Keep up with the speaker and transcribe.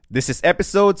This is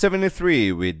episode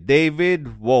 73 with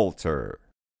David Walter.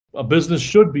 A business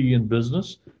should be in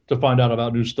business to find out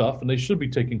about new stuff, and they should be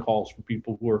taking calls from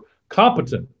people who are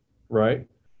competent, right?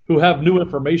 Who have new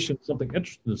information, something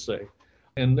interesting to say.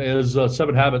 And as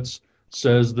Seven Habits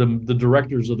says, the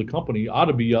directors of the company ought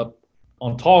to be up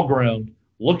on tall ground,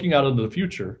 looking out into the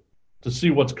future to see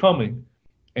what's coming.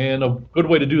 And a good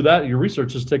way to do that in your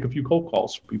research is take a few cold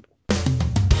calls from people.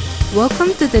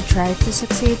 Welcome to the Drive to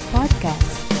Succeed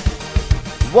podcast.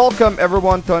 Welcome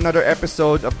everyone to another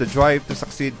episode of the Drive to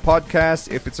Succeed podcast.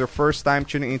 If it's your first time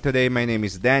tuning in today, my name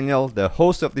is Daniel, the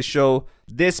host of the show.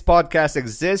 This podcast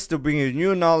exists to bring you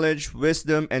new knowledge,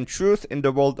 wisdom, and truth in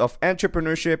the world of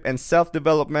entrepreneurship and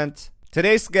self-development.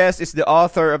 Today's guest is the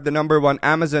author of the #1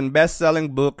 Amazon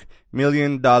best-selling book, $1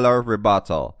 Million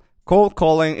Rebuttal. Cold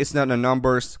calling is not a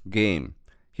numbers game.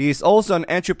 He is also an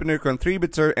entrepreneur,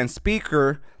 contributor, and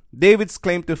speaker. David's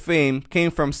claim to fame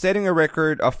came from setting a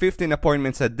record of 15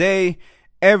 appointments a day,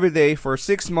 every day for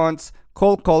 6 months,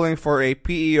 cold calling for a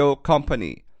PEO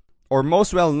company, or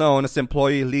most well known as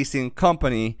employee leasing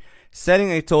company,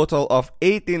 setting a total of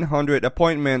 1,800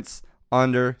 appointments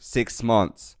under 6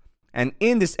 months. And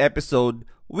in this episode,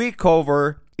 we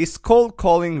cover, is cold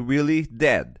calling really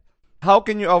dead? How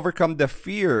can you overcome the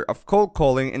fear of cold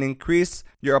calling and increase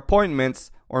your appointments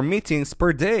or meetings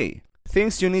per day?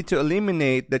 Things you need to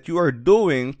eliminate that you are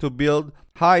doing to build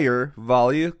higher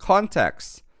value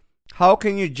contacts. How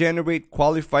can you generate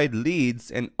qualified leads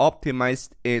and optimize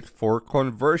it for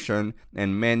conversion,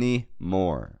 and many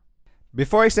more.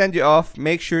 Before I send you off,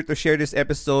 make sure to share this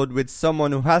episode with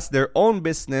someone who has their own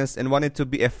business and wanted to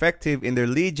be effective in their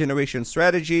lead generation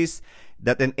strategies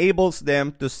that enables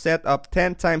them to set up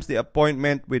 10 times the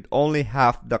appointment with only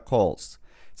half the calls.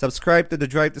 Subscribe to the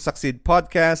Drive to Succeed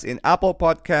podcast in Apple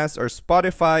Podcasts or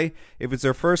Spotify. If it's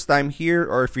your first time here,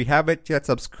 or if you haven't yet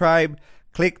subscribed,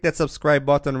 click that subscribe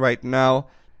button right now.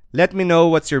 Let me know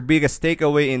what's your biggest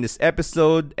takeaway in this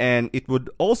episode, and it would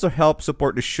also help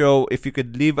support the show if you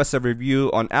could leave us a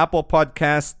review on Apple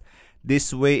Podcasts.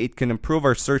 This way it can improve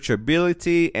our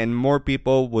searchability and more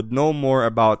people would know more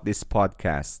about this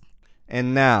podcast.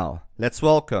 And now, let's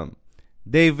welcome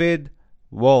David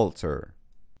Walter.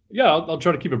 Yeah, I'll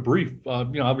try to keep it brief.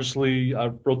 Obviously, I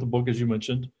wrote the book, as you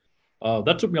mentioned.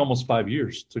 That took me almost 5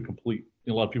 years to complete.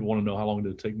 A lot of people want to know how long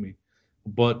did it take me.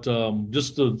 But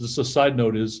just a side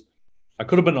note is, I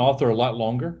could have been an author a lot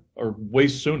longer or way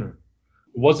sooner.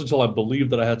 It wasn't until I believed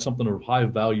that I had something of high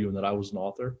value and that I was an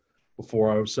author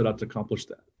before I set out to accomplish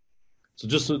that. So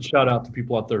just a shout out to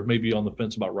people out there maybe on the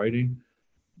fence about writing.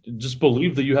 Just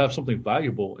believe that you have something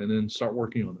valuable and then start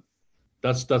working on it.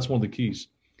 That's one of the keys.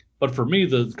 But for me,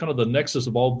 the kind of the nexus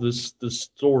of all this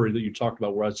story that you talked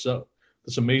about, where I set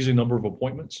this amazing number of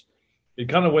appointments, it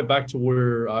kind of went back to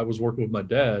where I was working with my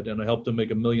dad, and I helped him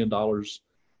make $1 million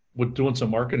with doing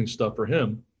some marketing stuff for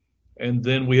him. And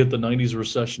then we hit the 90s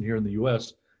recession here in the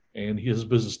U.S., and his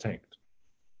business tanked.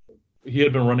 He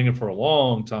had been running it for a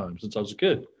long time, since I was a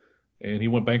kid, and he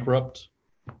went bankrupt.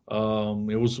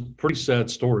 It was a pretty sad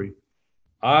story.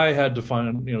 I had to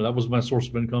find, that was my source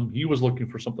of income. He was looking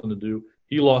for something to do.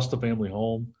 He lost the family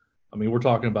home. I mean, we're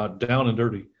talking about down and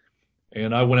dirty.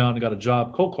 And I went out and got a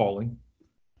job cold calling.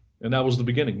 And that was the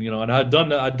beginning, and I'd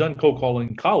done cold calling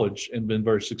in college and been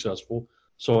very successful.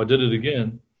 So I did it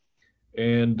again.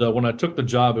 And when I took the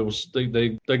job, it was,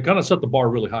 they kind of set the bar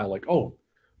really high. Like, oh,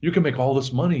 you can make all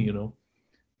this money,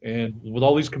 and with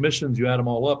all these commissions, you add them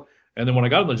all up. And then when I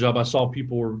got on the job, I saw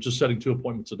people were just setting 2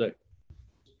 appointments a day.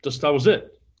 That was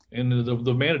it. And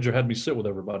the manager had me sit with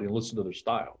everybody and listen to their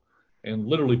style. And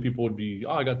literally people would be,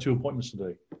 I got 2 appointments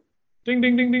today. Ding,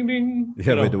 ding, ding, ding, ding.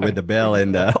 Yeah, with the bell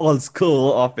in the old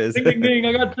school office. Ding, ding, ding,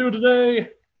 I got 2 today.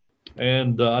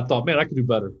 And I thought, man, I could do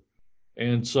better.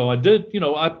 And so I did,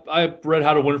 I read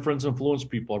How to Win Friends and Influence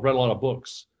People. I read a lot of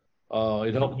books.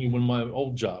 It helped me win my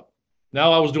old job.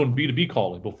 Now I was doing B2B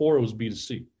calling. Before it was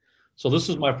B2C. So this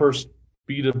is my first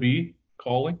B2B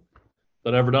calling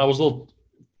that I ever done. I was a little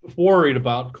worried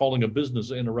about calling a business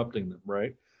and interrupting them,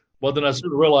 right? But then I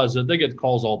sort of realized that they get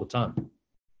calls all the time.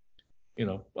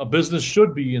 A business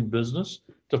should be in business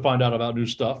to find out about new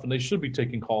stuff, and they should be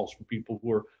taking calls from people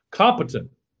who are competent,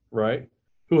 right?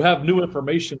 Who have new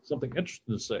information, something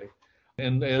interesting to say.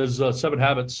 And as Seven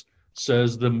Habits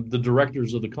says, the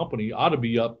directors of the company ought to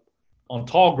be up on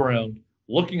tall ground,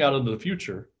 looking out into the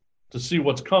future to see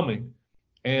what's coming.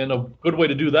 And a good way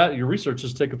to do that in your research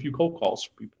is take a few cold calls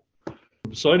from people.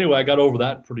 So anyway, I got over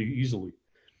that pretty easily.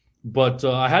 But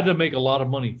I had to make a lot of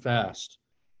money fast.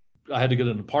 I had to get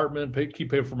an apartment,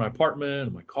 keep paying for my apartment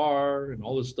and my car and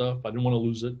all this stuff. I didn't want to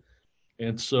lose it.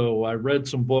 And so I read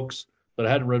some books that I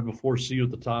hadn't read before, See You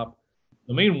at the Top.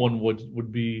 The main one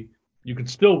would be you could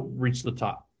still reach the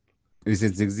top. Is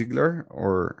it Zig Ziglar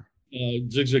or?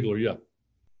 Zig Ziglar, yeah.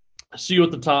 See you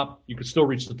at the top. You could still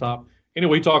reach the top.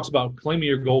 Anyway, he talks about claiming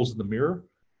your goals in the mirror.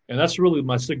 And that's really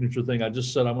my signature thing. I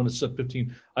just said I'm going to set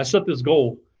 15. I set this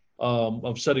goal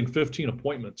of setting 15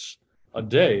 appointments a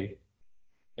day.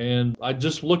 And I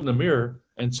just looked in the mirror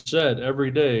and said every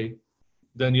day,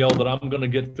 Danielle, that I'm going to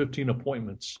get 15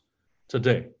 appointments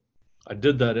today. I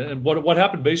did that. And what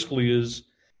happened basically is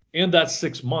in that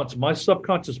 6 months, my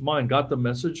subconscious mind got the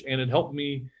message, and it helped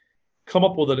me come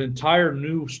up with an entire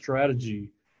new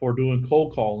strategy for doing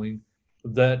cold calling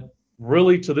that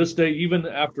really to this day, even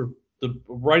after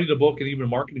writing the book and even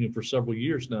marketing it for several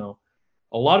years now,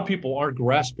 a lot of people aren't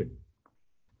grasping,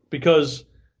 because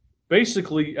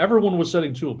basically everyone was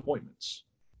setting 2 appointments.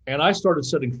 And I started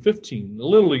setting 15,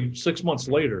 literally 6 months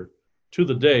later to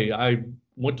the day. I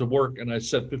went to work and I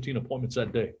set 15 appointments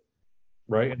that day,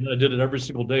 right? And I did it every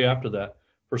single day after that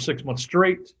for 6 months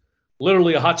straight,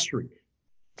 literally a hot streak,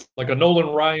 like a Nolan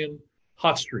Ryan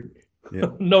hot streak. Yeah.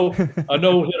 A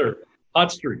no-hitter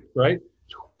hot streak, right?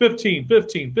 15,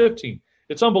 15, 15.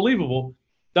 It's unbelievable.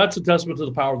 That's a testament to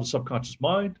the power of the subconscious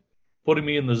mind, putting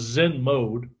me in the Zen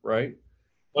mode, right?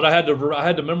 But I had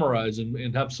to memorize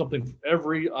and have something for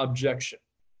every objection,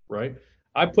 right?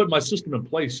 I put my system in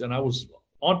place, and I was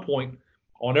on point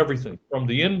on everything from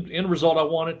the end result I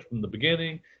wanted from the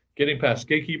beginning, getting past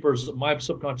gatekeepers. My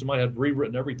subconscious mind had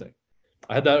rewritten everything.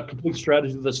 I had that complete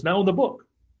strategy that's now in the book,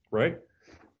 right?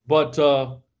 But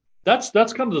that's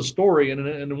kind of the story.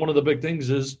 And one of the big things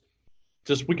is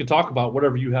just, we can talk about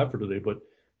whatever you have for today, but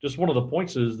just one of the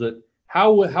points is that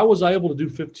how was I able to do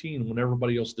 15 when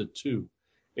everybody else did 2?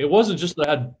 It wasn't just that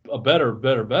I had a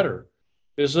better.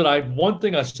 Is that one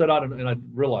thing I set out and I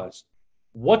realized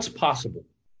what's possible.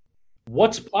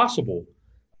 What's possible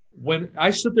when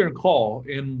I sit there and call,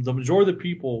 and the majority of the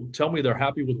people tell me they're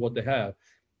happy with what they have,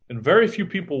 and very few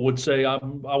people would say, I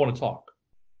want to talk.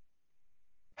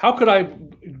 How could I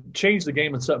change the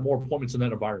game and set more appointments in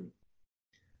that environment?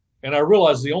 And I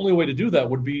realized the only way to do that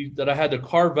would be that I had to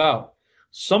carve out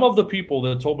some of the people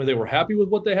that told me they were happy with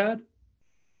what they had.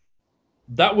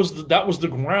 That was the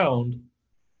ground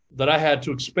that I had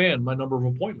to expand my number of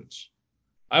appointments.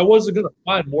 I wasn't going to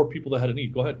find more people that had a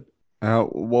need. Go ahead.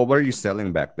 What were you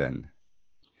selling back then?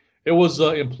 It was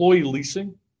employee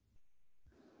leasing,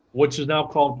 which is now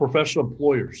called professional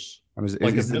employers. Is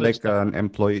it like an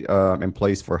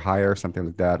employees for hire, something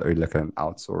like that, or like an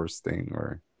outsourced thing?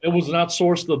 Or it was an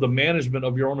outsourced of the management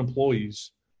of your own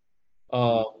employees.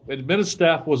 Admitted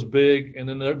staff was big, and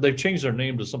then they've changed their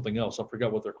name to something else. I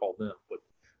forgot what they're called now, but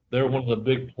they're one of the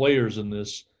big players in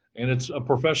this, and it's a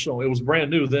professional. It was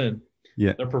brand new then.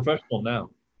 Yeah, they're professional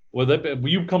now. Well,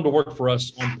 you come to work for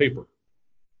us on paper,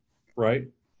 right?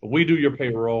 We do your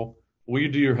payroll. We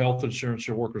do your health insurance,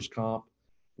 your workers' comp.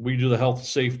 We do the health,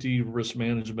 safety, risk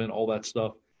management, all that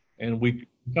stuff, and we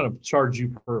kind of charge you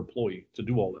per employee to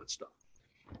do all that stuff.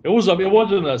 It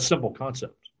wasn't a simple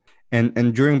concept.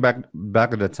 And during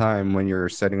back at the time when you're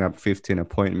setting up 15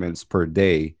 appointments per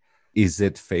day, is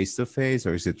it face-to-face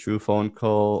or is it through phone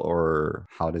call, or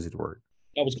how does it work?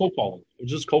 I was cold calling. It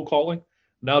was just cold calling.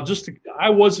 Now, I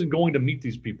wasn't going to meet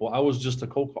these people. I was just a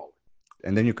cold caller.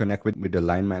 And then you connect with the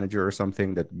line manager or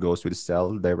something that goes with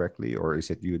sell directly, or is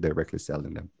it you directly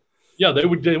selling them? Yeah, they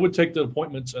would take the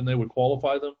appointments and they would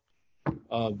qualify them,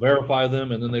 verify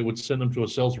them, and then they would send them to a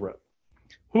sales rep,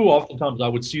 who oftentimes I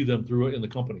would see them through in the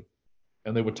company,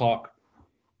 and they would talk.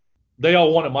 They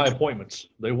all wanted my appointments.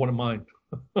 They wanted mine.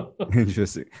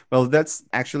 Interesting. Well, that's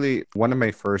actually one of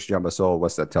my first jobs as well,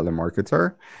 was a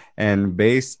telemarketer, and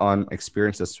based on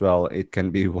experience as well, it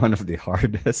can be one of the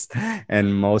hardest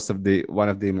and one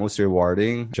of the most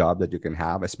rewarding job that you can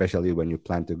have, especially when you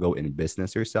plan to go in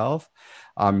business yourself,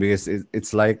 because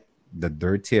it's like the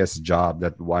dirtiest job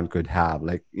that one could have.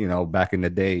 Like, back in the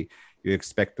day, you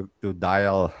expect to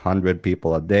dial 100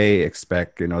 people a day,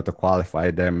 expect, to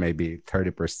qualify them maybe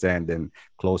 30% and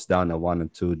close down a 1 or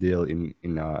 2 deal in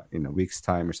a week's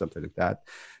time or something like that.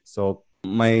 So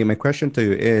my question to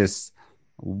you is,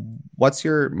 what's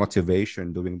your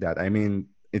motivation doing that? I mean,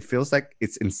 it feels like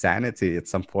it's insanity at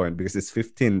some point because it's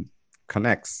 15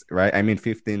 connects, right? I mean,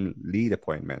 15 lead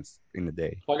appointments in a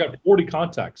day. I got 40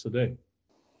 contacts a day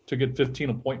to get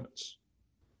 15 appointments.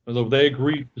 And so they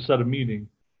agreed to set a meeting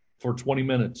for 20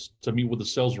 minutes to meet with the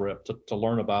sales rep to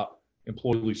learn about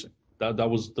employee leasing. That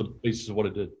was the basis of what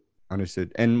it did.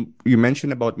 Understood. And you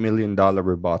mentioned about $1 million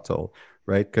rebuttal,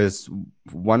 right? Because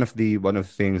one of the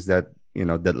things that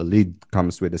that a lead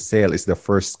comes with a sale is the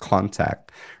first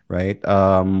contact, right?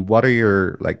 What are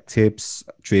your tips,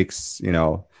 tricks,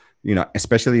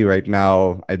 especially right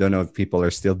now, I don't know if people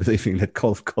are still believing that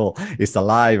cold call is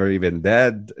alive or even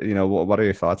dead. What are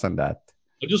your thoughts on that?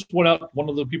 I just went out, one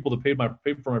of the people that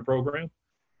paid for my program,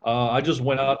 I just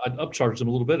went out, I upcharged him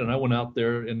a little bit, and I went out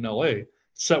there in LA,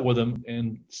 sat with him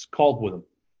and called with him.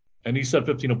 And he set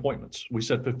 15 appointments. We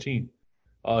set 15.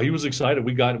 He was excited.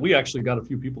 We actually got a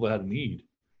few people that had a need.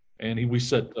 And we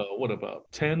set,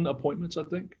 about 10 appointments, I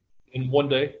think, in one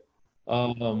day.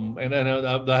 And then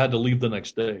I had to leave the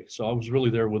next day. So I was really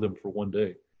there with him for one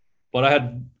day. But I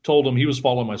had told him he was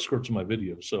following my scripts and my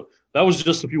videos. So that was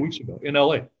just a few weeks ago in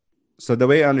LA. So the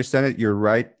way I understand it, you're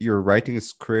writing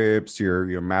scripts,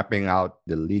 you're mapping out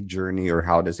the lead journey, or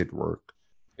how does it work?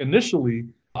 Initially,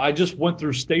 I just went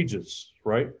through stages,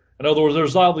 right? In other words,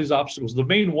 there's all these obstacles. The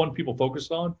main one people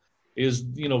focused on is,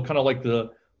 kind of like the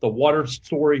water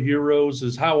story heroes,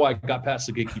 is how I got past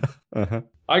the gatekeeper. Uh-huh.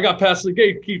 I got past the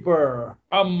gatekeeper.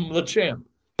 I'm the champ.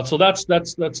 So that's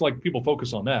like people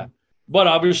focus on that. But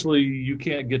obviously you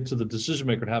can't get to the decision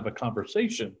maker to have a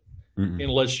conversation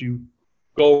unless you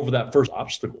go over that first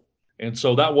obstacle. And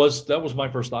so that was my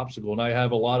first obstacle. And I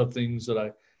have a lot of things that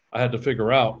I had to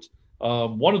figure out.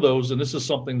 One of those, and this is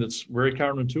something that's very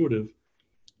counterintuitive,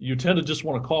 you tend to just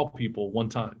want to call people one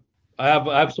time. I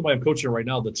have somebody I'm coaching right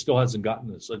now that still hasn't gotten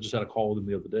this. I just had a call with him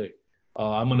the other day.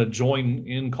 I'm going to join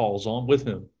in calls on with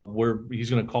him where he's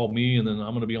going to call me, and then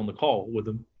I'm going to be on the call with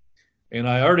him. And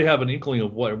I already have an inkling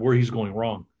of where he's going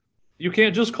wrong. You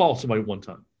can't just call somebody one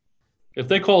time. If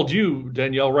they called you,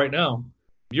 Danielle, right now,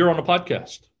 you're on a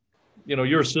podcast.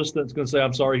 Your assistant's going to say,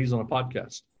 I'm sorry, he's on a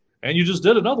podcast. And you just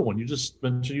did another one. You just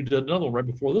mentioned you did another one right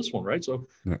before this one, right? So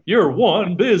You're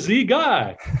one busy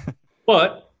guy.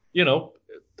 But,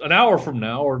 an hour from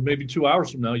now or maybe 2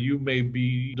 hours from now, you may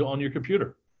be on your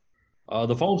computer.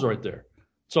 The phone's right there.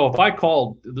 So if I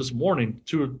called this morning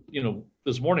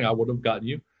this morning, I would have gotten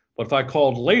you. But if I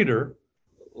called later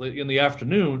in the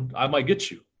afternoon, I might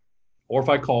get you. Or if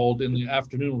I called in the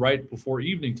afternoon right before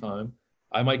evening time,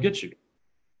 I might get you.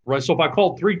 Right? So if I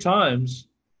called 3 times,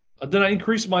 then I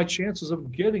increase my chances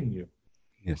of getting you.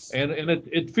 Yes. And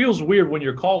it feels weird when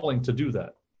you're calling to do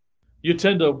that. You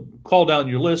tend to call down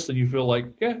your list and you feel like,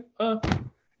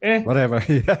 whatever.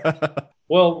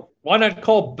 Well, why not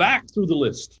call back through the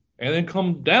list and then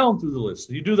come down through the list?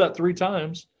 You do that 3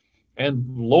 times, and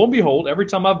lo and behold, every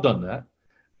time I've done that,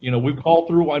 we've called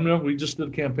through. I remember we just did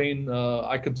a campaign.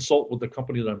 I consult with the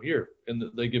company that I'm here, and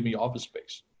they give me office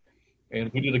space. And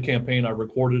we did a campaign. I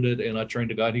recorded it, and I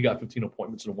trained a guy. And he got 15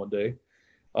 appointments in one day.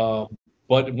 But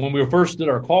when we first did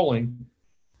our calling,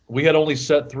 we had only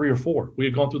set 3 or 4. We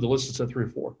had gone through the list and set 3 or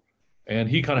 4. And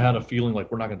he kind of had a feeling like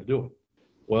we're not going to do it.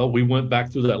 Well, we went back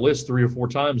through that list 3 or 4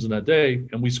 times in that day,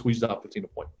 and we squeezed out 15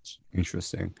 appointments.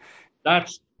 Interesting.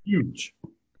 That's huge.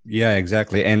 Yeah,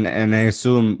 exactly. And I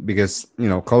assume because,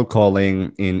 cold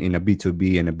calling in a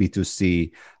B2B and a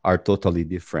B2C are totally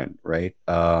different, right?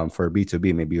 For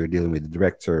B2B, maybe you're dealing with the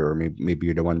director, or maybe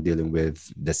you're the one dealing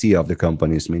with the CEO of the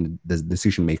companies, the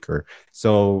decision maker.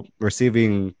 So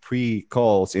receiving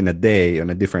pre-calls in a day on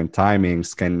a different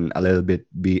timings can a little bit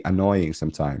be annoying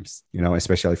sometimes,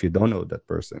 especially if you don't know that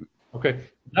person. Okay.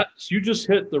 You just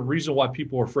hit the reason why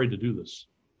people are afraid to do this.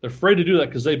 They're afraid to do that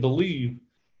because they believe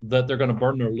that they're going to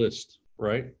burn their list,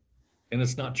 right? And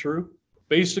it's not true.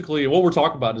 Basically, what we're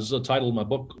talking about is the title of my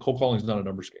book, Cold Calling is Not a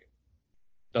Numbers Game.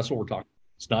 That's what we're talking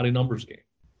about. It's not a numbers game.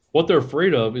 What they're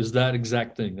afraid of is that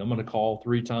exact thing. I'm going to call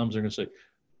 3 times. They're going to say,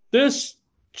 this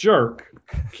jerk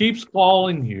keeps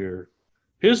calling here.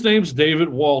 His name's David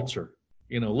Walter.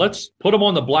 Let's put him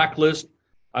on the blacklist.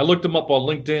 I looked him up on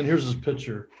LinkedIn. Here's his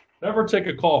picture. Never take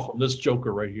a call from this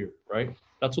joker right here, right?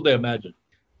 That's what they imagine.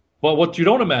 But what you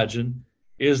don't imagine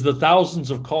is the thousands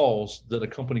of calls that a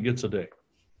company gets a day,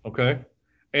 okay?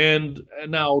 And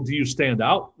now, do you stand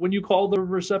out when you call the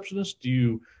receptionist? Do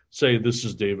you say, this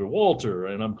is David Walter,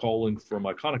 and I'm calling from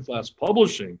Iconoclast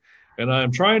Publishing, and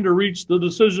I'm trying to reach the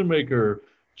decision maker,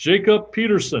 Jacob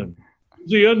Peterson.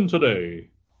 Is he in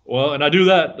today? Well, and I do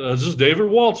that. This is David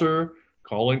Walter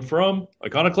calling from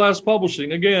Iconoclast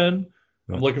Publishing again.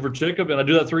 I'm looking for Jacob, and I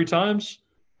do that 3 times.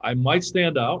 I might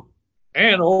stand out.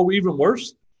 And, even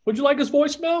worse, would you like his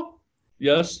voicemail?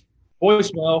 Yes.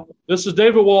 Voicemail. This is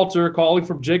David Walter calling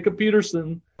from Jacob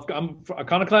Peterson. I'm from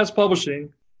Iconoclast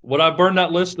Publishing. Would I burn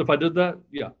that list if I did that?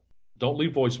 Yeah. Don't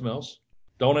leave voicemails.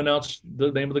 Don't announce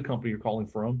the name of the company you're calling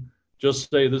from.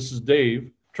 Just say, this is Dave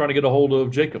trying to get a hold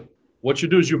of Jacob. What you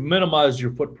do is you minimize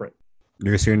your footprint.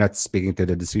 Because you're not speaking to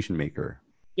the decision maker.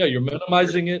 Yeah, you're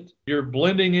minimizing it. You're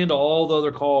blending into all the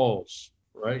other calls,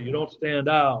 right? You don't stand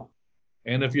out.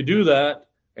 And if you do that,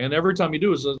 and every time you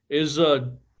do is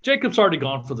Jacob's already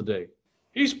gone for the day.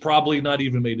 He's probably not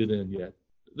even made it in yet.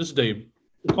 This is Dave.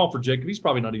 We're calling for Jacob. He's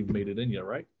probably not even made it in yet,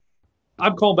 right?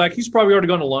 I'm calling back. He's probably already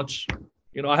gone to lunch.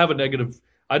 I have a negative.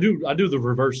 I do the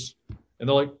reverse. And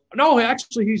they're like, no,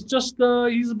 actually, he's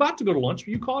about to go to lunch.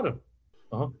 You caught him.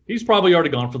 He's probably already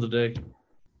gone for the day.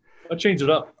 I change it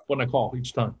up when I call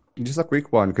each time. Just a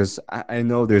quick one, because I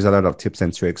know there's a lot of tips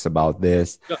and tricks about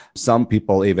this. Yeah. Some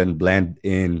people even blend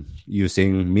in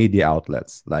using media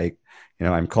outlets. Like,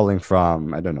 I'm calling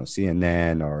from, I don't know,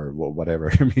 CNN or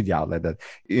whatever media outlet that,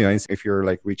 if you're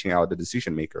like reaching out the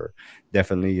decision maker,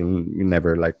 definitely you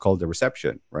never like call the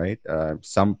reception, right?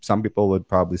 Some people would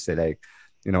probably say like,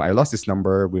 I lost this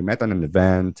number. We met on an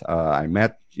event. I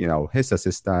met, his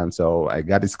assistant. So I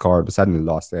got his card, but suddenly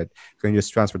lost it. Can you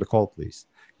just transfer the call, please?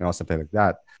 Something like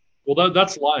that. Well,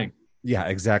 that's lying. Yeah,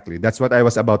 exactly. That's what I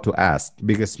was about to ask,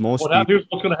 because Here's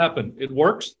what's going to happen. It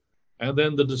works. And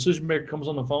then the decision maker comes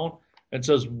on the phone and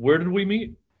says, where did we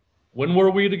meet? When were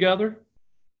we together?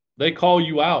 They call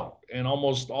you out. And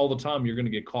almost all the time you're going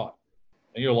to get caught.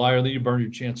 And you're a liar, then you burn your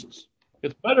chances.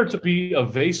 It's better to be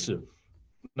evasive,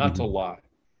 not to lie.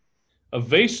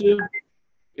 Evasive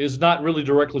is not really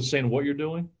directly saying what you're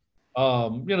doing.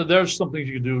 There's some things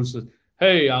you can do. Is that,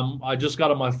 hey, I just got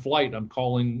on my flight. I'm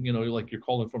calling, like you're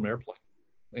calling from an airplane.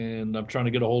 And I'm trying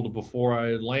to get a hold of, before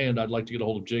I land, I'd like to get a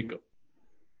hold of Jacob.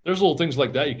 There's little things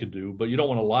like that you could do, but you don't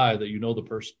want to lie that you know the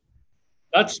person.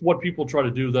 That's what people try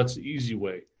to do. That's the easy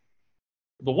way.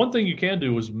 The one thing you can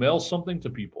do is mail something to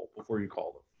people before you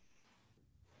call them.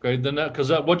 Okay, then because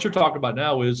what you're talking about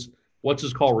now is what's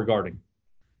his call regarding,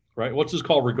 right? What's his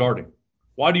call regarding?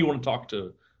 Why do you want to talk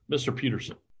to Mr.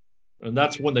 Peterson? And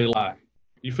that's when they lie.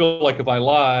 You feel like if I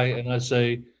lie and I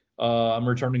say I'm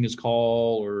returning his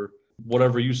call or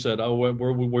whatever you said, oh,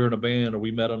 we're in a band or we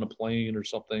met on a plane or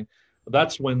something.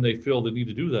 That's when they feel they need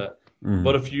to do that.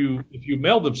 But if you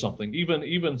mail them something,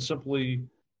 even simply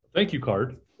thank you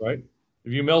card, right?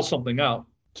 If you mail something out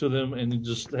to them and you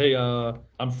just, hey,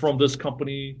 I'm from this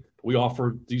company, we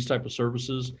offer these type of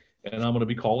services, and I'm going to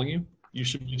be calling you. You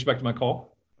should expect my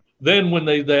call. Then when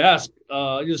they ask,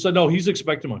 you say, no, he's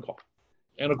expecting my call.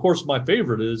 And of course, my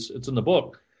favorite is, it's in the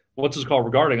book, what's his call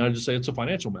regarding? I just say it's a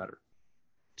financial matter.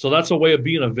 So that's a way of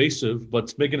being evasive,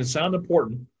 but making it sound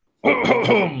important.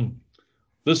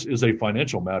 This is a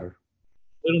financial matter.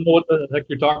 They don't know what the heck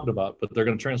you're talking about, but they're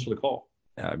going to transfer the call.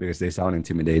 Yeah, because they sound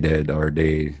intimidated, or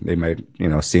they might,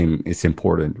 seem it's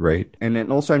important, right? And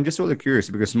then also, I'm just really curious,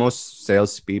 because most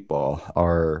salespeople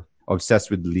are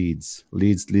obsessed with leads,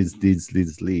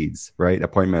 right?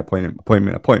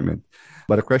 Appointment.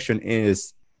 But the question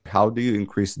is, how do you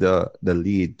increase the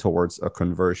lead towards a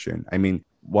conversion? I mean,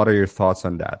 what are your thoughts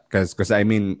on that? Because I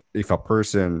mean, if a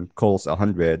person calls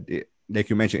 100, like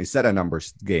you mentioned, it's not a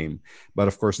numbers game. But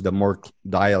of course, the more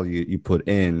dial you put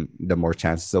in, the more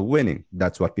chances of winning.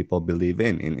 That's what people believe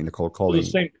in the cold calling. The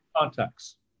same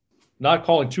contacts. Not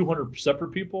calling 200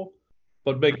 separate people,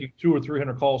 but making 200 or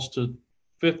 300 calls to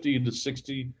 50 to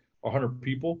 60 or 100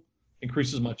 people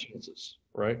increases my chances,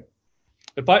 right?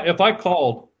 If I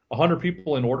called 100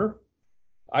 people in order,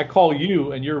 I call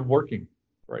you and you're working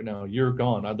right now. You're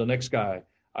gone. The next guy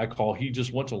I call, he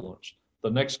just went to lunch. The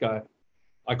next guy,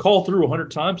 I call through 100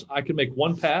 times. I could make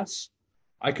one pass.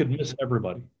 I could miss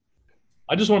everybody.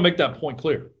 I just want to make that point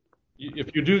clear.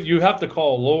 If you do, you have to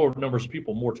call lower numbers of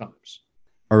people more times.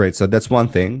 All right. So that's one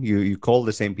thing. You call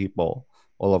the same people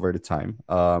all over the time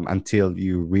until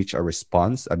you reach a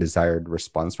response, a desired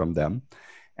response from them.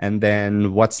 And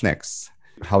then what's next?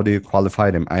 How do you qualify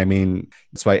them? I mean,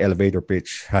 that's why elevator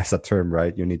pitch has a term,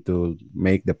 right? You need to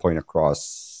make the point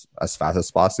across as fast as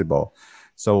possible.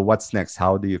 So what's next?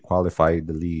 How do you qualify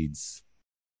the leads?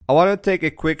 I want to take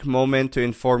a quick moment to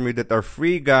inform you that our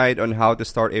free guide on how to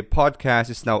start a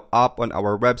podcast is now up on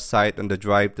our website on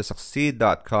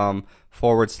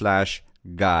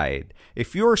thedrivetosucceed.com/guide.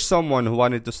 If you're someone who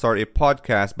wanted to start a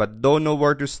podcast but don't know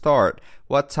where to start,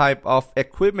 what type of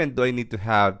equipment do I need to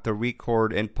have to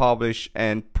record and publish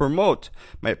and promote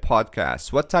my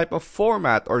podcast? What type of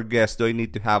format or guest do I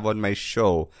need to have on my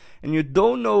show? And you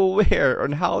don't know where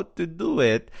and how to do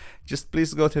it, just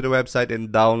please go to the website and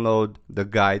download the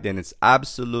guide, and it's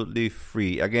absolutely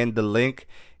free. Again, the link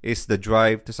is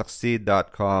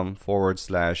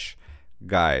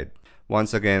thedrivetosucceed.com/guide.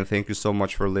 Once again, thank you so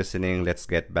much for listening. Let's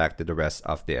get back to the rest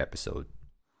of the episode.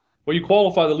 Well, you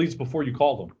qualify the leads before you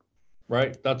call them,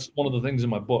 right? That's one of the things in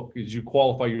my book is you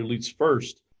qualify your leads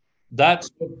first. That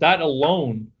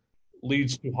alone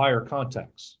leads to higher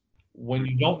contacts. When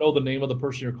you don't know the name of the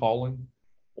person you're calling,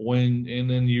 and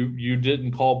then you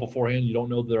didn't call beforehand, you don't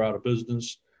know they're out of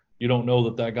business, you don't know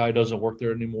that guy doesn't work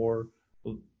there anymore.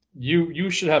 You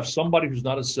should have somebody who's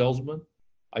not a salesman,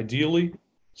 ideally,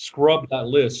 scrub that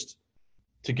list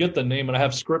to get the name, and I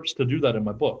have scripts to do that in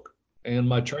my book and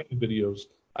my training videos.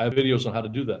 I have videos on how to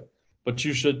do that. But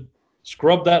you should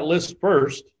scrub that list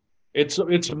first.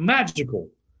 It's magical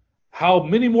how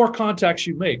many more contacts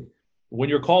you make when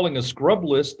you're calling a scrub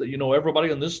list that,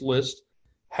 everybody on this list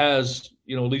has,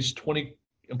 at least 20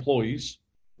 employees.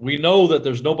 We know that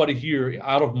there's nobody here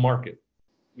out of market.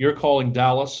 You're calling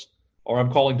Dallas, or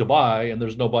I'm calling Dubai, and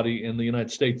there's nobody in the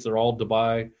United States. They're all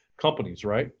Dubai companies,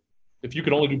 right? If you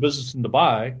can only do business in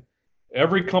Dubai,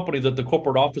 every company that the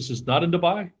corporate office is not in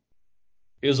Dubai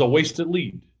is a wasted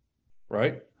lead,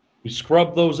 right? We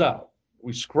scrub those out.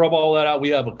 We scrub all that out. We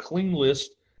have a clean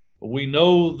list. We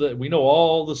know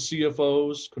all the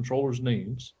CFOs, controllers'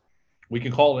 names. We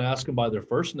can call and ask them by their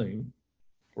first name,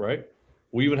 right?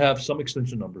 We even have some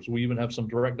extension numbers. We even have some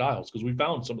direct dials because we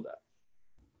found some of that.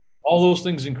 All those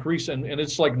things increase, and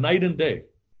it's like night and day.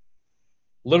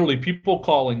 Literally, people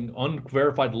calling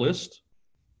unverified list,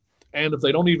 and if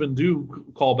they don't even do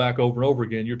call back over and over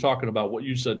again, you're talking about what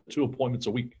you said, 2 appointments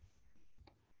a week.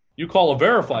 You call a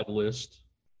verified list,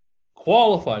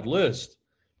 qualified list,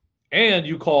 and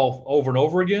you call over and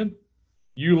over again,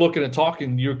 you looking at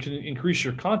talking, you can increase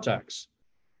your contacts.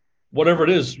 Whatever it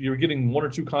is, you're getting 1 or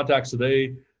 2 contacts a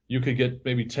day, you could get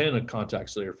maybe 10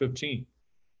 contacts a day or 15,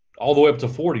 all the way up to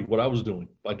 40, what I was doing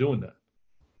by doing that.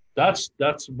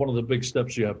 That's one of the big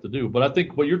steps you have to do. But I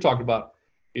think what you're talking about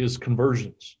is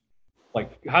conversions.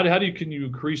 Like can you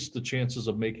increase the chances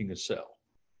of making a sale?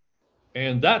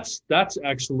 And that's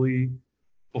actually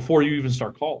before you even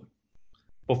start calling.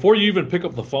 Before you even pick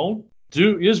up the phone,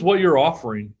 is what you're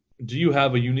offering, do you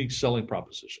have a unique selling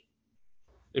proposition?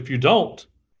 If you don't,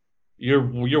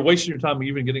 you're wasting your time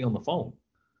even getting on the phone.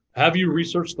 Have you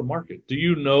researched the market? Do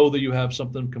you know that you have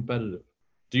something competitive?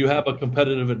 Do you have a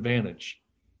competitive advantage?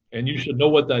 And you should know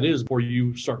what that is before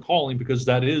you start calling, because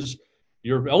that is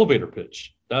your elevator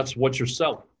pitch. That's what you're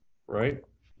selling, right?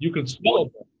 You can sell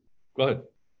it. Go ahead.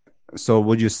 So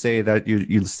would you say that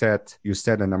you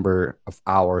set a number of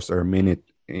hours or a minute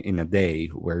in a day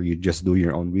where you just do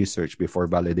your own research before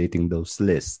validating those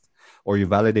lists, or you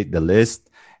validate the list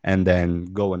and then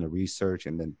go on the research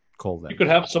and then call them? You could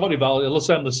have somebody validate. Let's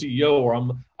say I'm the CEO,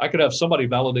 or I could have somebody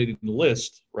validating the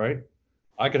list, right?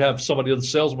 I could have somebody, the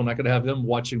salesman, I could have him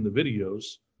watching the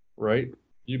videos, right?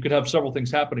 You could have several things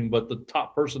happening, but the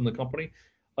top person in the company,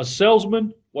 what a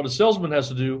salesman has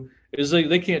to do is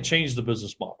they can't change the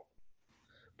business model,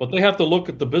 but they have to look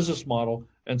at the business model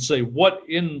and say, what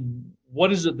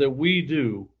is it that we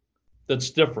do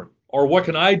that's different? Or what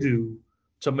can I do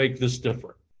to make this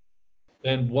different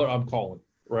than what I'm calling,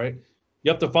 right?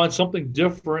 You have to find something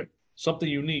different, something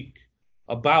unique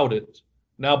about it.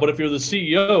 Now, but if you're the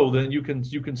CEO, then you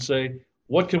can say,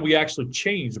 what can we actually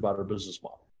change about our business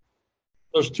model?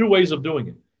 There's 2 ways of doing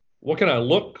it. What can I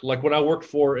look like? When I worked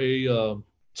for a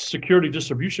security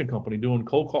distribution company doing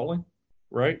cold calling,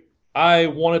 right? I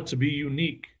wanted to be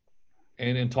unique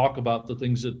and talk about the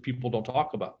things that people don't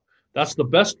talk about. That's the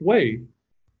best way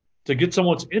to get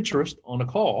someone's interest on a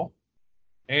call,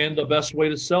 and the best way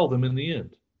to sell them in the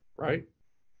end, right?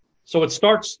 So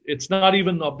it's not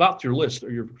even about your list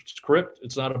or your script.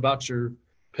 It's not about your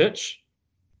pitch,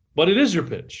 but it is your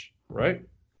pitch, right?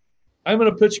 I'm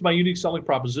going to pitch my unique selling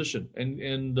proposition.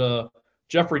 And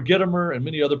Jeffrey Gitomer and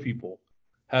many other people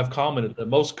have commented that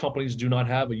most companies do not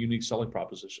have a unique selling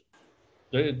proposition.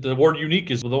 The word unique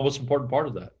is the most important part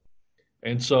of that.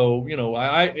 And so,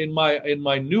 I in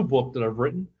my new book that I've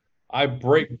written, I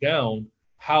break down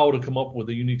how to come up with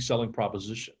a unique selling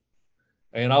proposition.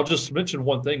 And I'll just mention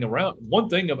one thing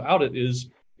about it is,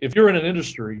 if you're in an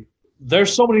industry,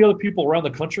 there's so many other people around the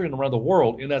country and around the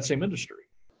world in that same industry.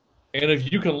 And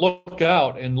if you can look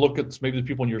out and look at maybe the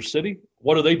people in your city,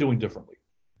 what are they doing differently?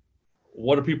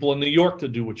 What are people in New York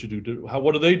that do what you do?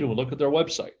 What are they doing? Look at their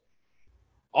website.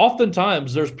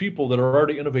 Oftentimes, there's people that are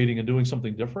already innovating and doing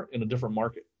something different in a different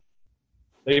market.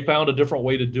 They found a different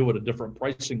way to do it, a different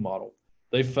pricing model.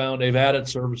 They've added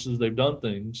services, they've done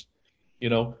things.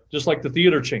 Just like the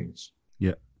theater chains.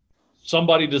 Yeah.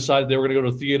 Somebody decided they were going to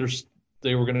go to theaters.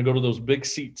 They were going to go to those big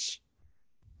seats,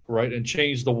 right? And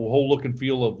change the whole look and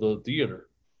feel of the theater.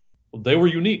 Well, they were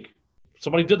unique.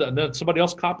 Somebody did that, and then somebody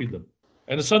else copied them.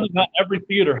 And it's something not every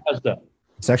theater has that.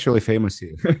 It's actually famous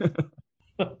here.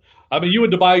 I mean, you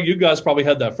in Dubai, you guys probably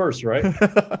had that first, right?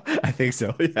 I think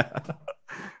so, yeah.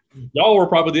 Y'all were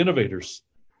probably the innovators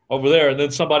over there. And then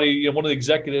somebody, one of the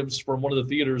executives from one of the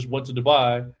theaters went to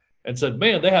Dubai and said,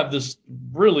 man, they have this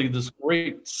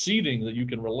great seating that you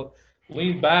can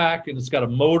lean back, and it's got a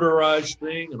motorized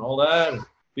thing and all that, and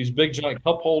these big giant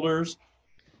cup holders.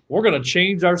 We're going to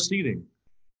change our seating,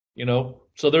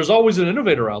 So there's always an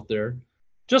innovator out there.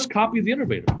 Just copy the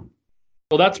innovator.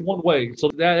 So that's one way. So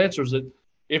that answers it.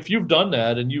 If you've done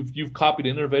that and you've copied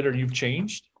an innovator and you've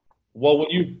changed, well,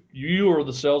 when you or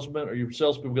the salesman or your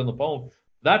salespeople get on the phone,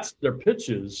 that's their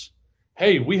pitches.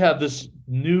 Hey, we have this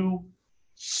new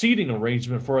seating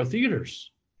arrangement for our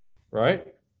theaters, right?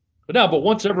 But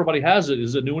once everybody has it,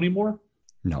 is it new anymore?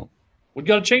 No. We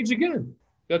got to change again.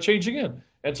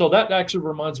 And so that actually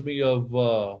reminds me of,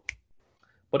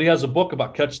 but he has a book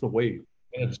about Catch the Wave.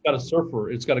 And it's got a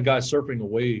surfer. It's got a guy surfing a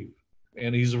wave.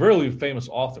 And he's a really famous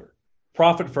author.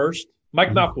 Profit First.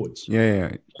 Mike Malkowitz.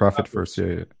 Yeah. Profit First.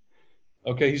 Yeah.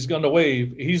 Okay, he's on the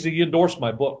wave. He endorsed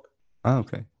my book. Oh,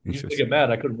 okay. He's going to get mad.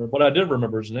 I couldn't remember, but I did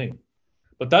remember his name.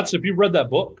 But that's, if you read that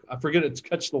book, I forget, it's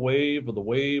Catch the Wave or The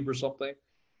Wave or something.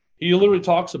 He literally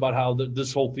talks about how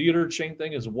this whole theater chain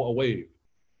thing is a wave.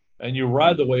 And you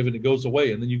ride the wave and it goes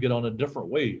away, and then you get on a different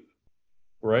wave,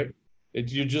 right?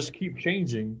 You just keep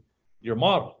changing your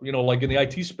model. Like in the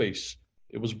IT space,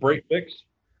 it was break fix,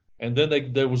 and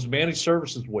then there was managed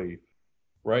services wave,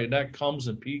 right? And that comes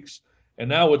and peaks, and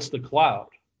now it's the cloud,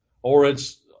 or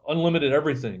it's unlimited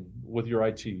everything with your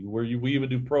IT, where we even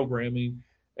do programming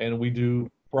and we do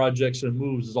projects and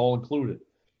moves is all included.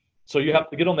 So you have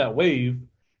to get on that wave,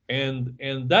 and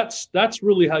that's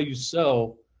really how you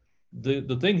sell.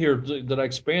 The thing here that I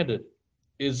expanded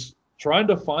is trying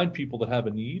to find people that have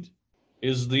a need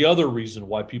is the other reason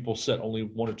why people set only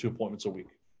 1 or 2 appointments a week.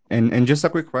 And just a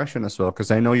quick question as well,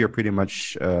 because I know you're pretty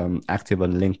much active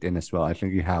on LinkedIn as well. I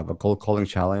think you have a cold calling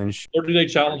challenge. 30-day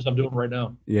challenge I'm doing right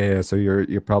now. Yeah. So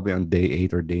you're probably on day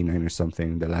 8 or day 9 or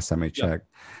something, the last time I checked.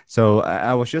 Yeah. So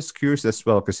I was just curious as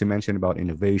well, because you mentioned about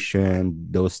innovation,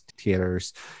 those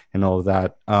theaters and all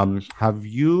that. Have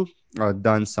you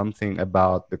done something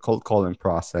about the cold calling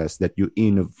process that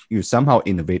you somehow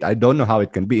innovate? I don't know how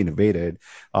it can be innovated.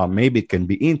 Maybe it can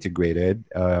be integrated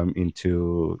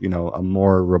into a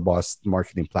more robust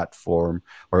marketing platform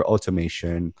or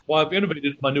automation. Well, I've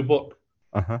innovated my new book.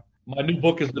 Uh-huh. My new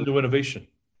book is the new innovation.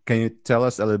 Can you tell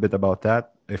us a little bit about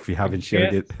that if you haven't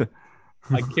shared it?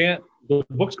 I can't. The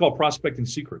book's called Prospecting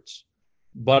Secrets,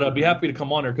 but I'd be happy to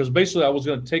come on here because basically I was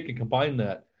going to take and combine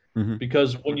that. Mm-hmm.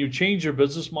 Because when you change your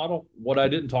business model, what I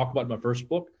didn't talk about in my first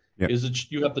book is that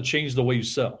you have to change the way you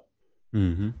sell.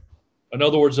 Mm-hmm. In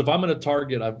other words, if I'm going to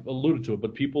target, I've alluded to it,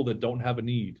 but people that don't have a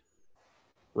need,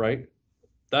 right?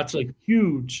 That's a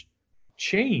huge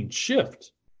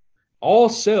shift. All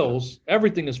sales,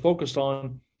 everything is focused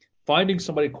on finding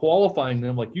somebody, qualifying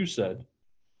them, like you said,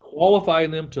 qualifying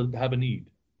them to have a need.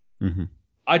 Mm-hmm.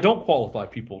 I don't qualify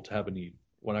people to have a need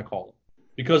when I call them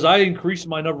because I increase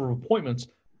my number of appointments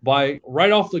by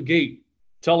right off the gate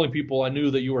telling people I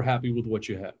knew that you were happy with what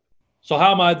you had. So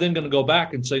how am I then going to go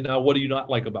back and say, now, what do you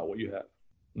not like about what you have?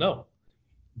 No.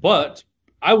 But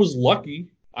I was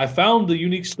lucky. I found the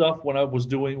unique stuff when I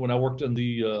worked in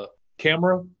the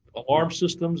camera alarm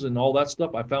systems and all that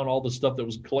stuff. I found all the stuff that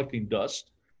was collecting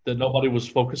dust that nobody was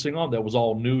focusing on. That was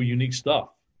all new, unique stuff,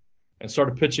 and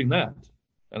started pitching that.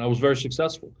 And I was very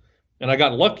successful. And I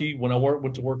got lucky when I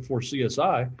went to work for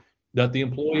CSI that the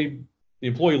employee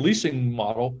leasing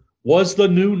model was the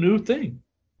new thing.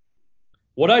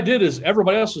 What I did is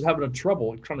everybody else was having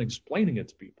trouble trying to explaining it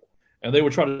to people. And they were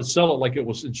trying to sell it like it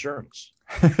was insurance.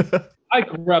 I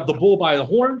grabbed the bull by the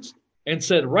horns and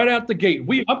said right out the gate,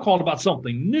 I'm calling about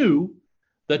something new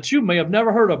that you may have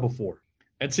never heard of before.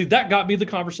 And see, that got me the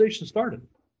conversation started.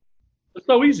 It's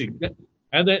so easy.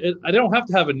 And I don't have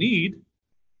to have a need,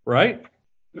 right?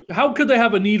 How could they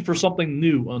have a need for something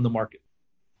new on the market?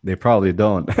 They probably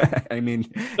don't. I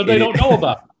mean, but they don't know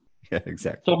about it. Yeah,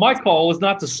 exactly. So my call is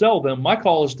not to sell them. My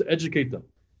call is to educate them.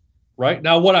 Right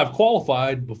now, what I've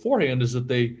qualified beforehand is that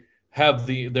they're at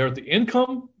the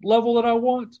income level that I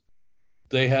want.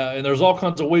 And there's all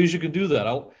kinds of ways you can do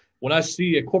that. When I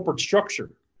see a corporate structure,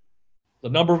 the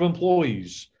number of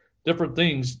employees, different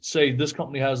things say this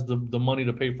company has the money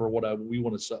to pay for what we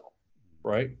want to sell.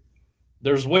 Right?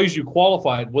 There's ways you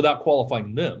qualify it without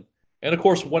qualifying them. And of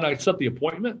course, when I set the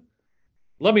appointment,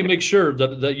 let me make sure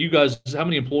that you guys, how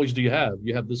many employees do you have?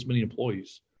 You have this many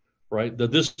employees, right?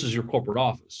 That this is your corporate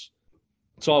office.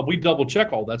 So we double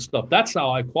check all that stuff. That's how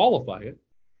I qualify it.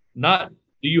 Not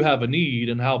do you have a need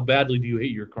and how badly do you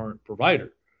hate your current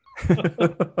provider?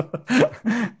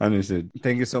 Understood.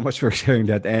 Thank you so much for sharing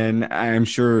that. And I'm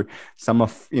sure some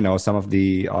of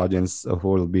the audience who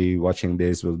will be watching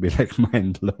this will be like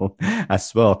mind blown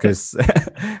as well, because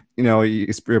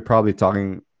you're probably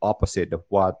talking opposite of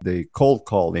what the cold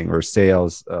calling or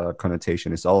sales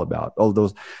connotation is all about.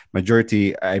 Although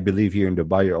majority, I believe here in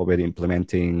Dubai, you're already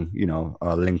implementing,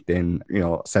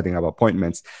 LinkedIn, setting up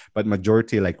appointments, but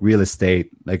majority like real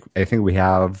estate, like I think we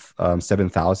have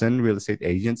 7,000 real estate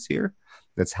agents here.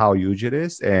 That's how huge it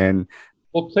is. And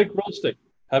Well, take real estate.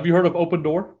 Have you heard of Open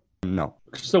Door? no.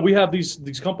 So we have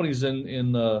these companies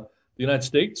in the United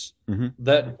States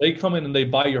that they come in and they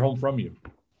buy your home from you.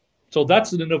 So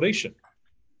that's an innovation,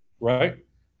 right?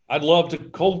 I'd love to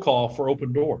cold call for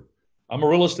Open Door. I'm a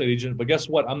real estate agent, but guess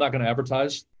what? I'm not going to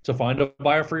advertise to find a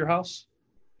buyer for your house.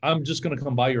 I'm just going to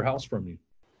come buy your house from you.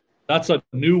 That's a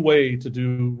new way to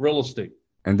do real estate.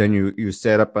 And then you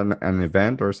set up an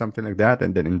event or something like that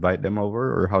and then invite them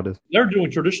over, or how does... They're doing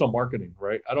traditional marketing,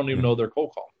 right? I don't even know they're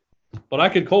cold calling. But I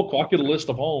could cold call. I could a list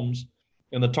of homes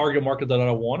in the target market that I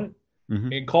wanted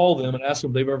and call them and ask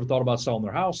them if they've ever thought about selling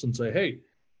their house and say, hey,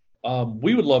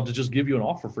 we would love to just give you an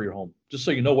offer for your home, just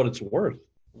so you know what it's worth.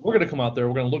 We're going to come out there.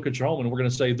 We're going to look at your home and we're going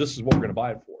to say, this is what we're going to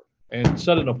buy it for. And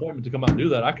set an appointment to come out and do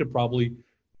that. I could probably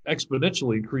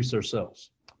exponentially increase their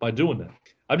sales by doing that.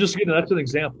 I'm just getting, that's an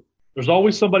example. There's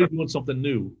always somebody doing something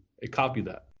new. They copy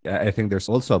that. I think there's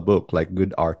also a book like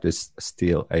Good Artists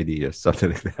Steal Ideas, something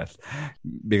like that,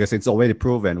 because it's already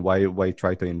proven. Why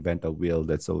try to invent a wheel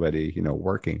that's already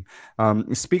working?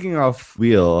 Speaking of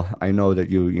wheel, I know that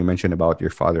you mentioned about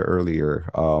your father earlier,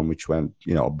 which went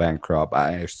bankrupt.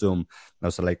 I assume that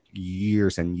was like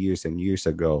years and years and years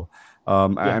ago.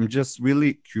 I'm just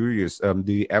really curious.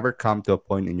 Do you ever come to a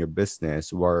point in your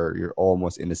business where you're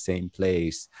almost in the same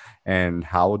place, and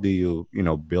how do you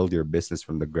build your business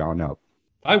from the ground up?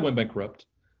 I went bankrupt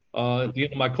at the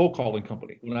end of my cold calling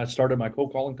company. When I started my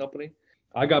cold calling company,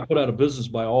 I got put out of business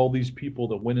by all these people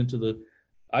that went into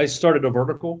I started a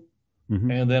vertical.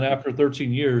 And then after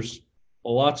 13 years,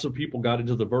 lots of people got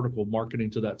into the vertical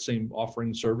marketing to that same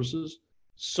offering services.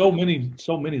 So many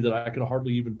that I could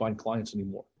hardly even find clients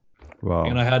anymore. Wow.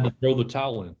 And I had to throw the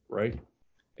towel in, right?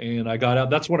 And I got out.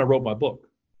 That's when I wrote my book.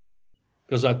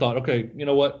 Because I thought, okay, you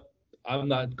know what?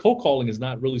 Cold calling is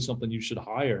not really something you should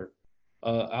hire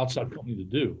outside company to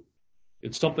do.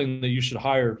 It's something that you should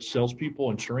hire salespeople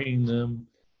and train them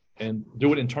and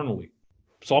do it internally.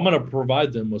 So I'm going to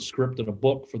provide them a script and a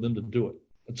book for them to do it.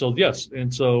 And so, yes.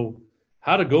 And so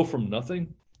how to go from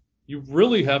nothing, you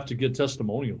really have to get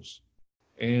testimonials.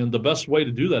 And the best way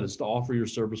to do that is to offer your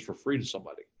service for free to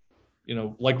somebody.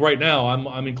 Like right now,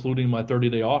 I'm including my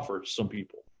 30-day offer to some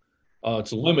people.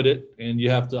 It's limited and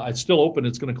you have to, it's still open.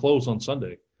 It's going to close on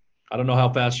Sunday. I don't know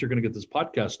how fast you're going to get this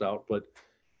podcast out, but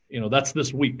that's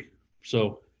this week.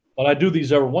 So, but I do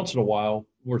these every once in a while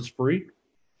where it's free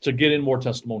to get in more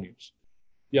testimonials.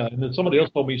 Yeah. And then somebody else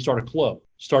told me start a club,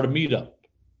 start a meetup,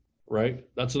 right?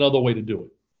 That's another way to do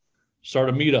it. Start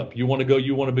a meetup. You want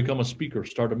to become a speaker,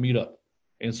 start a meetup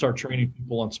and start training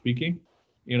people on speaking,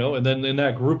 and then in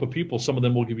that group of people, some of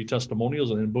them will give you testimonials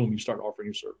and then boom, you start offering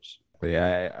your service.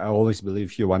 Yeah. I always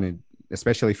believe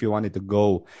especially if you wanted to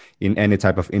go in any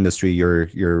type of industry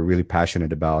you're really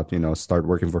passionate about, start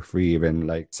working for free, even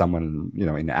like someone,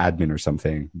 in admin or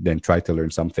something, then try to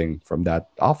learn something from that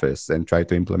office and try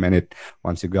to implement it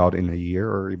once you go out in a year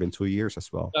or even 2 years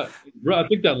as well. I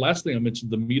think that last thing I mentioned,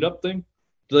 the meetup thing,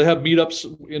 do they have meetups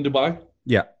in Dubai?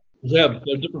 Yeah. They have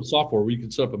different software where you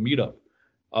can set up a meetup.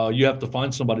 You have to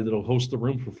find somebody that'll host the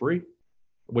room for free,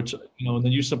 which, and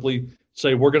then you simply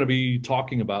say, we're going to be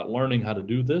talking about learning how to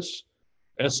do this.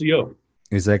 SEO.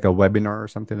 It's like a webinar or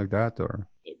something like that, or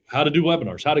how to do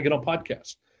webinars, how to get on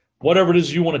podcasts, whatever it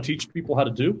is you want to teach people how to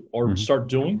do or start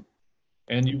doing.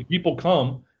 And people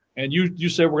come and you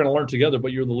say, we're going to learn together,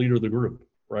 but you're the leader of the group,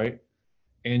 right?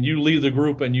 And you lead the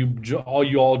group and you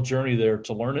all journey there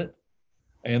to learn it.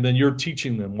 And then you're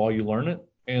teaching them while you learn it.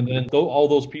 And then all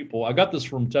those people, I got this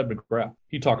from Ted McGrath.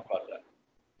 He talked about that.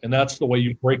 And that's the way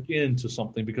you break into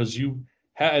something, because you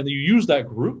use that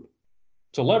group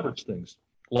to leverage things.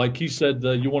 Like he said,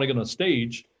 you want to get on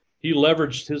stage. He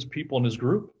leveraged his people in his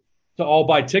group to all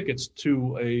buy tickets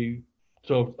to a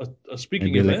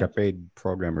speaking event. Like a paid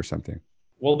program or something.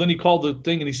 Well, then he called the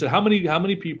thing and he said, how many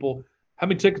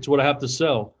tickets would I have to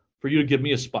sell for you to give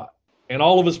me a spot? And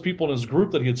all of his people in his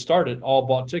group that he had started all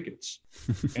bought tickets.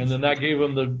 And then that gave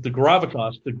him the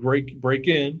gravitas to break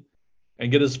in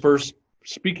and get his first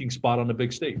speaking spot on the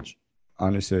big stage.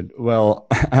 Understood. Well,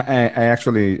 I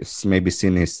actually maybe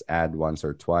seen his ad once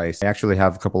or twice. I actually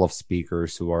have a couple of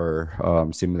speakers who are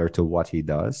similar to what he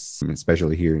does,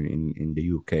 especially here in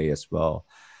the UK as well.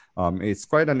 It's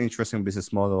quite an interesting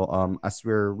business model. As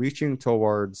we're reaching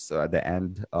towards the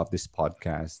end of this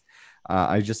podcast,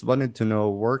 I just wanted to know,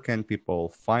 where can people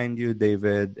find you,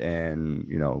 David, and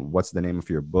what's the name of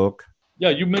your book? Yeah,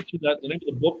 you mentioned that the name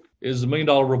of the book is The $1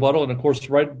 Million Rebuttal, and of course,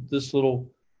 right, this little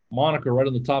moniker right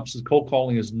on the top says cold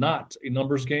calling is not a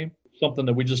numbers game, something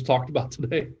that we just talked about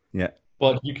today. Yeah.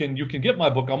 But you can get my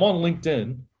book. I'm on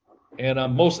LinkedIn and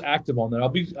I'm most active on there. I'll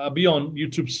be on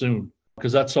YouTube soon.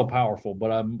 because that's so powerful.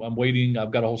 But I'm waiting. I've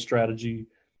got a whole strategy.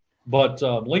 But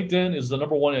LinkedIn is the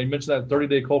number one. I mentioned that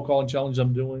 30-day cold calling challenge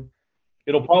I'm doing.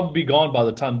 It'll probably be gone by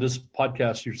the time this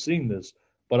podcast you're seeing this,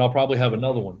 but I'll probably have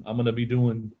another one. I'm going to be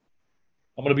doing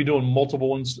multiple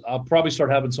ones. I'll probably start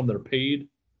having some that are paid,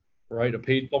 right? A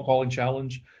paid cold calling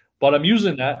challenge. But I'm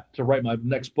using that to write my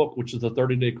next book, which is the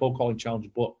 30-day cold calling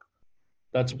challenge book.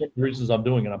 That's one of the reasons I'm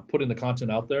doing it. I'm putting the content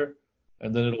out there,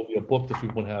 and then it'll be a book that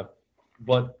people can have.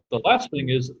 But the last thing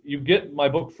is you get my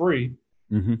book free,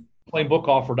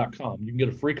 plainbookoffer.com. You can get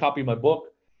a free copy of my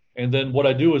book. And then what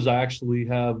I do is I actually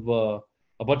have a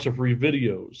bunch of free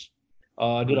videos.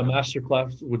 I did a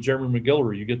masterclass with Jeremy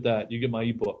McGillary. You get that. You get my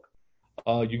ebook.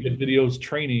 You get videos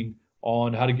training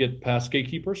on how to get past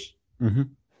gatekeepers.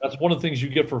 That's one of the things you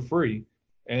get for free,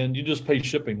 and you just pay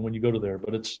shipping when you go to there.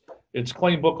 But it's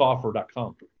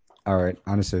claimbookoffer.com. All right,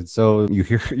 understood. So you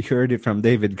heard it from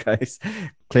David, guys.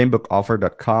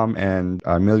 Claimbookoffer.com and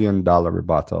 $1 Million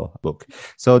Rebuttal book.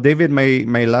 So David,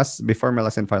 before my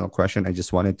last and final question, I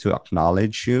just wanted to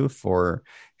acknowledge you for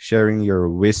sharing your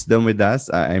wisdom with us.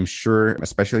 I'm sure,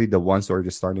 especially the ones who are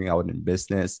just starting out in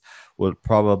business, will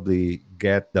probably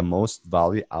get the most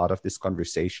value out of this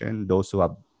conversation. Those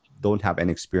who don't have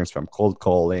any experience from cold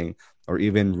calling or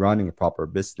even running a proper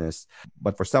business.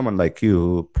 But for someone like you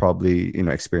who probably,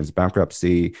 experienced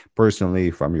bankruptcy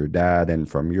personally from your dad and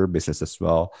from your business as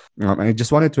well, I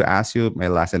just wanted to ask you my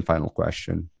last and final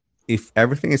question. If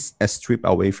everything is stripped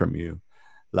away from you,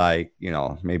 like,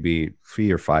 maybe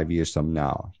 3 or 5 years from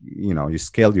now, you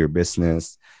scaled your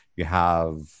business, you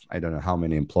have, I don't know how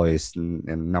many employees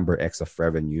and number X of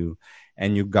revenue,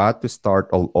 and you got to start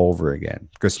all over again.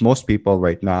 Because most people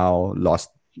right now lost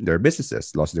their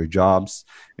businesses, lost their jobs,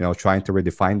 trying to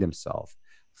redefine themselves.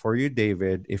 For you,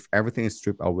 David, if everything is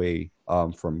stripped away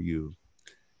from you,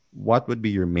 what would be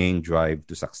your main drive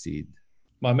to succeed?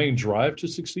 My main drive to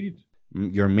succeed?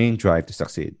 Your main drive to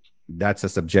succeed. That's a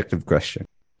subjective question.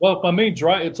 Well, my main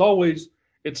drive,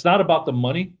 it's not about the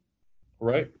money,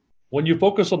 right? When you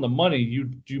focus on the money,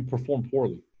 you perform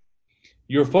poorly.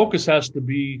 Your focus has to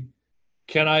be,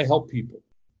 can I help people?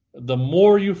 The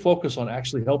more you focus on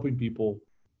actually helping people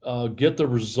get the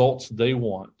results they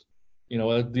want,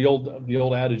 the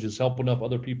old adage is help enough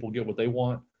other people get what they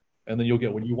want, and then you'll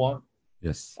get what you want.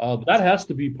 Yes. That has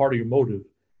to be part of your motive.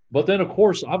 But then, of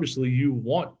course, obviously, you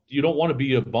don't want to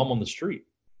be a bum on the street,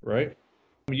 right?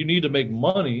 You need to make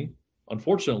money,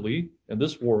 unfortunately, in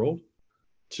this world,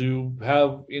 to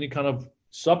have any kind of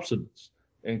substance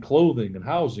and clothing and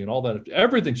housing and all that. If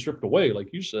everything's stripped away,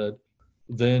 like you said,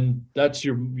 then that's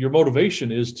your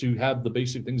motivation is to have the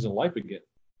basic things in life again,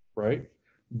 right?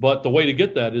 But the way to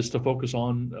get that is to focus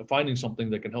on finding something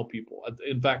that can help people.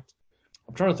 In fact,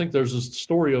 I'm trying to think, there's this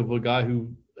story of a guy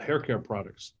who hair care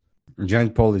products. John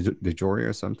Paul DeJoria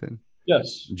or something?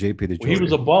 Yes. JP DeJoria. Well, he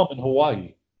was a bum in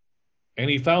Hawaii, and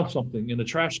he found something in a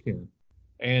trash can,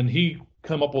 and he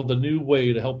come up with a new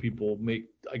way to help people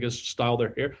style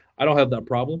their hair. I don't have that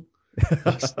problem.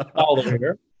 Style their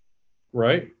hair,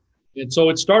 right? And so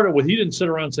it started with, he didn't sit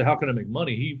around and say, how can I make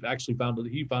money? He actually found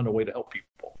a way to help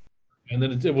people. And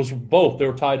then it was both. They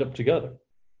were tied up together,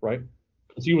 right?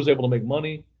 Because he was able to make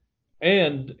money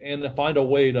and find a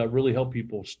way to really help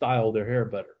people style their hair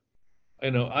better.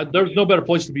 There's no better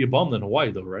place to be a bum than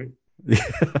Hawaii, though, right?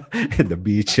 The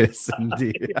beaches and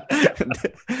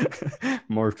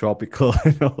more tropical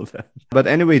and all that. But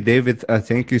anyway, David,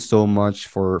 thank you so much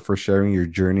for sharing your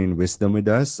journey and wisdom with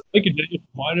us. Thank you, Daniel,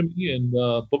 for finding me and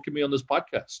booking me on this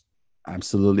podcast.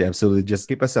 Absolutely. Just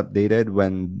keep us updated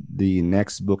when the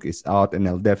next book is out, and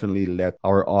I'll definitely let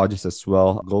our audience as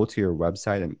well go to your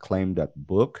website and claim that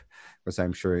book, because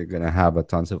I'm sure you're going to have a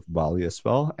tons of value as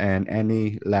well. And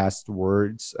any last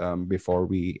words before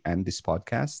we end this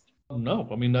podcast? No,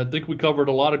 I think we covered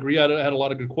a lot of I had a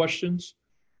lot of good questions.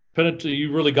 Pennant,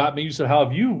 you really got me. You said, how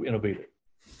have you innovated?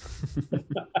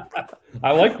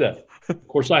 I like that. Of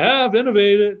course, I have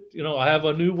innovated. I have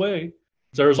a new way.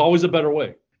 There's always a better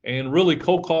way. And really,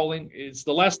 cold calling, it's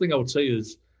the last thing I would say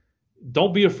is,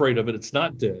 don't be afraid of it. It's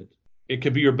not dead. It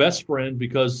could be your best friend,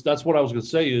 because that's what I was going to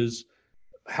say is,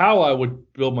 how I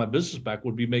would build my business back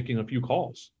would be making a few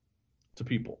calls to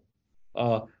people.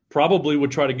 Probably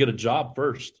would try to get a job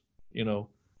first,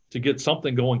 to get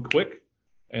something going quick,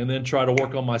 and then try to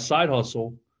work on my side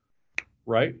hustle,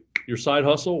 right? Your side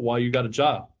hustle while you got a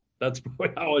job. That's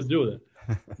how I do it.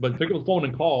 But pick up the phone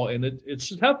and call, and it's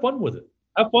just have fun with it.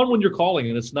 Have fun when you're calling,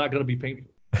 and it's not going to be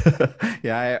painful.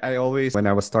 Yeah, I always, when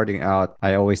I was starting out,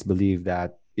 I always believed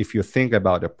that if you think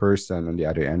about a person on the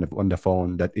other end on the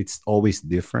phone, that it's always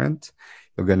different,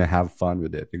 you're going to have fun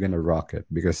with it. You're going to rock it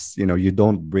because, you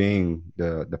don't bring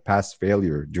the past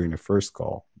failure during the first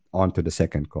call onto the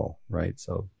second call, right?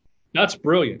 So That's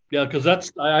brilliant. Yeah, because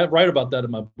I write about that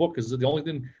in my book. Is the only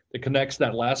thing that connects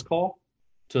that last call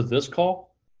to this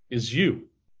call is you.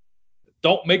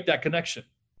 Don't make that connection.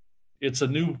 It's a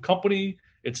new company.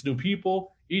 It's new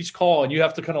people. Each call, and you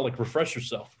have to kind of like refresh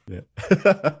yourself. yeah.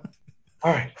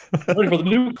 All right, ready for the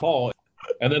new call,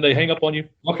 and then they hang up on you.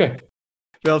 Okay.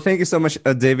 Well, thank you so much,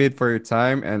 David, for your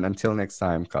time. And until next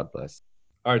time, God bless.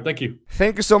 All right. Thank you.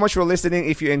 Thank you so much for listening.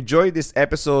 If you enjoyed this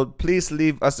episode, please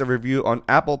leave us a review on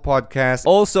Apple Podcasts.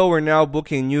 Also, we're now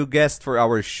booking new guests for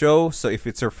our show. So if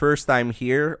it's your first time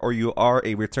here or you are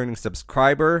a returning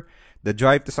subscriber, the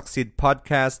Drive to Succeed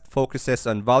podcast focuses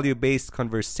on value-based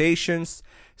conversations,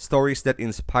 stories that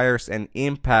inspires and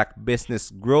impact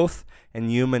business growth and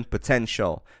human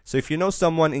potential. So if you know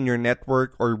someone in your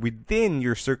network or within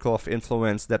your circle of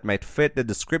influence that might fit the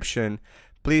description,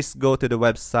 please go to the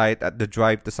website at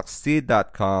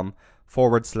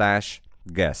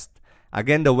thedrivetosucceed.com/guest.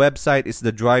 Again, the website is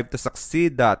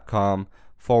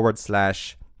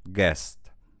thedrivetosucceed.com/guest.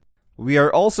 We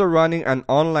are also running an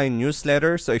online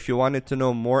newsletter, so if you wanted to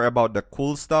know more about the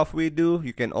cool stuff we do,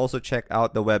 you can also check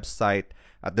out the website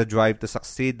at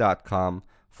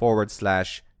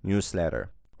thedrivetosucceed.com/newsletter.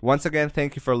 Once again,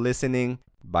 thank you for listening.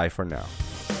 Bye for now.